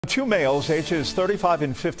Two males ages 35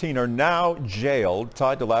 and 15 are now jailed,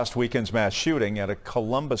 tied to last weekend's mass shooting at a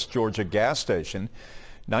Columbus, Georgia gas station.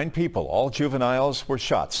 9 people, all juveniles, were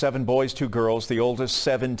shot. 7 boys, 2 girls, the oldest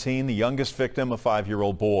 17, the youngest victim a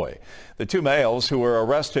 5-year-old boy. The 2 males who were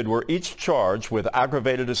arrested were each charged with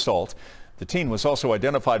aggravated assault. The teen was also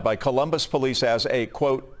identified by Columbus police as a,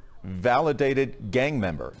 quote, validated gang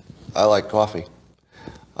member. I like coffee.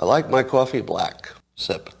 I like my coffee black.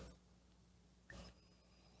 Sip.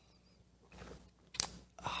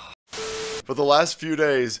 For the last few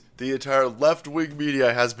days, the entire left-wing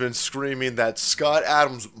media has been screaming that Scott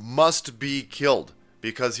Adams must be killed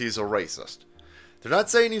because he's a racist. They're not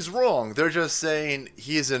saying he's wrong, they're just saying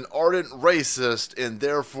he is an ardent racist and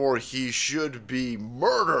therefore he should be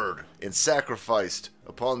murdered and sacrificed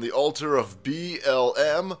upon the altar of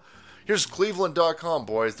BLM. Here's Cleveland.com,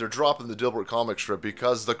 boys. They're dropping the Dilbert comic strip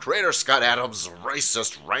because the creator Scott Adams'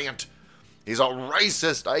 racist rant. He's a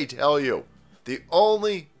racist, I tell you. The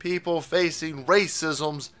only people facing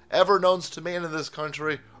racisms ever known to man in this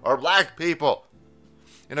country are black people.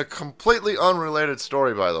 In a completely unrelated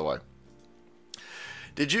story, by the way.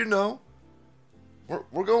 Did you know?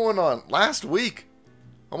 We're going on last week,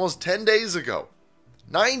 almost 10 days ago.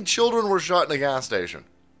 9 children were shot in a gas station.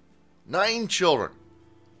 9 children.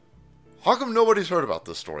 How come nobody's heard about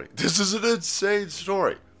this story? This is an insane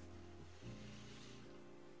story.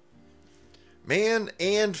 Man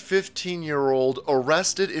and 15-year-old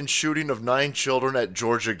arrested in shooting of 9 children at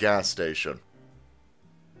Georgia gas station.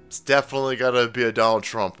 It's definitely got to be a Donald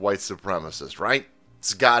Trump white supremacist, right?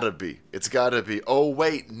 It's got to be. It's got to be. Oh,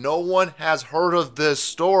 wait. No one has heard of this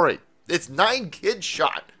story. It's 9 kids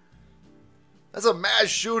shot. That's a mass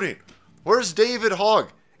shooting. Where's David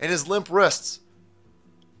Hogg and his limp wrists?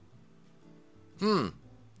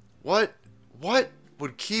 What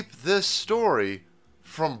would keep this story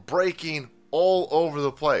from breaking all over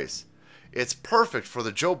the place? It's perfect for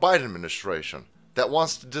the Joe Biden administration that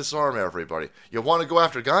wants to disarm everybody. You want to go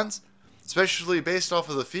after guns? Especially based off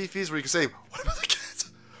of the fifis where you can say, what about the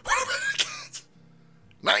kids? What about the kids?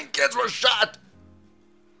 9 kids were shot!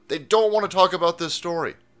 They don't want to talk about this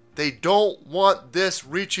story. They don't want this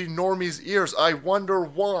reaching normies' ears. I wonder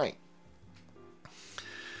why.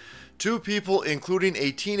 2 people, including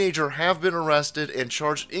a teenager, have been arrested and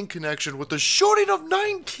charged in connection with the shooting of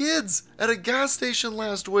 9 kids at a gas station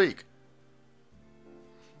last week.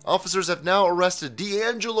 Officers have now arrested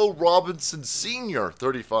D'Angelo Robinson Sr.,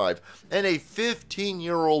 35, and a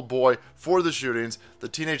 15-year-old boy for the shootings. The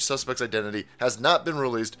teenage suspect's identity has not been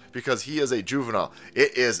released because he is a juvenile.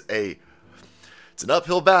 It's an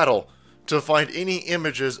uphill battle to find any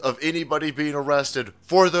images of anybody being arrested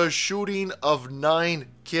for the shooting of 9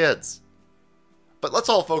 kids. But let's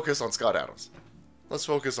all focus on Scott Adams. Let's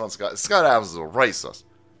focus on Scott. Scott Adams is a racist.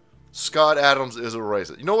 Scott Adams is a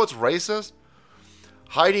racist. You know what's racist?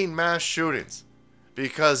 Hiding mass shootings.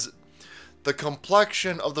 Because the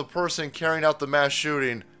complexion of the person carrying out the mass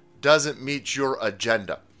shooting doesn't meet your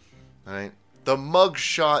agenda. Right? The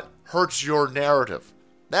mugshot hurts your narrative.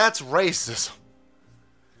 That's racism.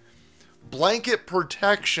 Blanket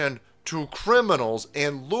protection to criminals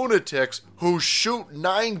and lunatics who shoot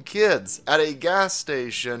 9 kids at a gas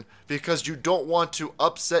station because you don't want to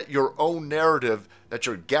upset your own narrative that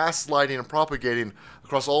you're gaslighting and propagating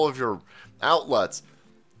across all of your outlets.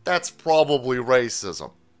 That's probably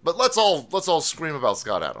racism. But let's all scream about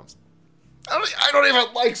Scott Adams. I don't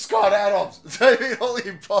even like Scott Adams. I mean,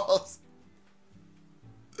 holy balls.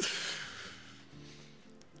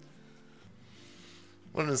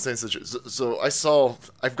 What an insane situation. So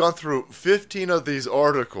I've gone through 15 of these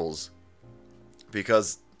articles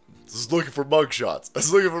because I was looking for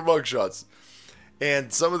mugshots.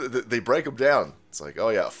 And some of they break them down. It's like, oh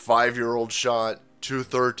yeah, a 5-year-old shot, 2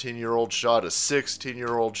 13-year-old shot, a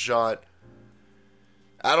 16-year-old shot.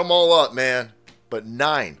 Add them all up, man. But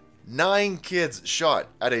 9 kids shot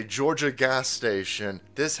at a Georgia gas station.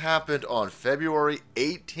 This happened on February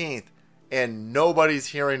 18th, and nobody's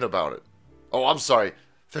hearing about it. Oh, I'm sorry,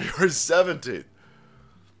 February 17th.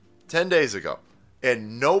 10 days ago.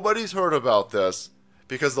 And nobody's heard about this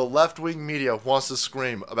because the left-wing media wants to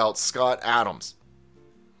scream about Scott Adams.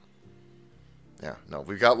 Yeah, no,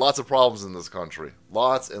 we've got lots of problems in this country.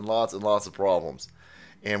 Lots and lots and lots of problems.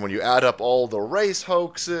 And when you add up all the race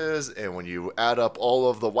hoaxes, and when you add up all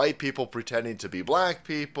of the white people pretending to be black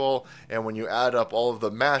people, and when you add up all of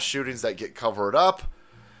the mass shootings that get covered up,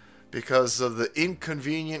 because of the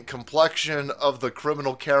inconvenient complexion of the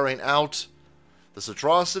criminal carrying out this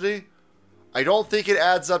atrocity, I don't think it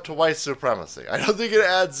adds up to white supremacy. I don't think it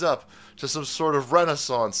adds up to some sort of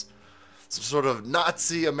renaissance some sort of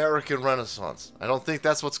Nazi American Renaissance. I don't think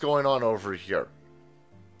that's what's going on over here.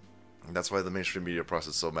 And that's why the mainstream media press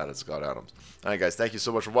is so mad at Scott Adams. Alright guys, thank you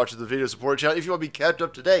so much for watching the video. Support the channel if you want to be kept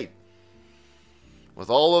up to date with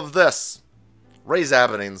all of this. Raise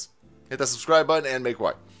happenings. Hit that subscribe button and make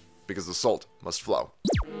way, because the salt must flow.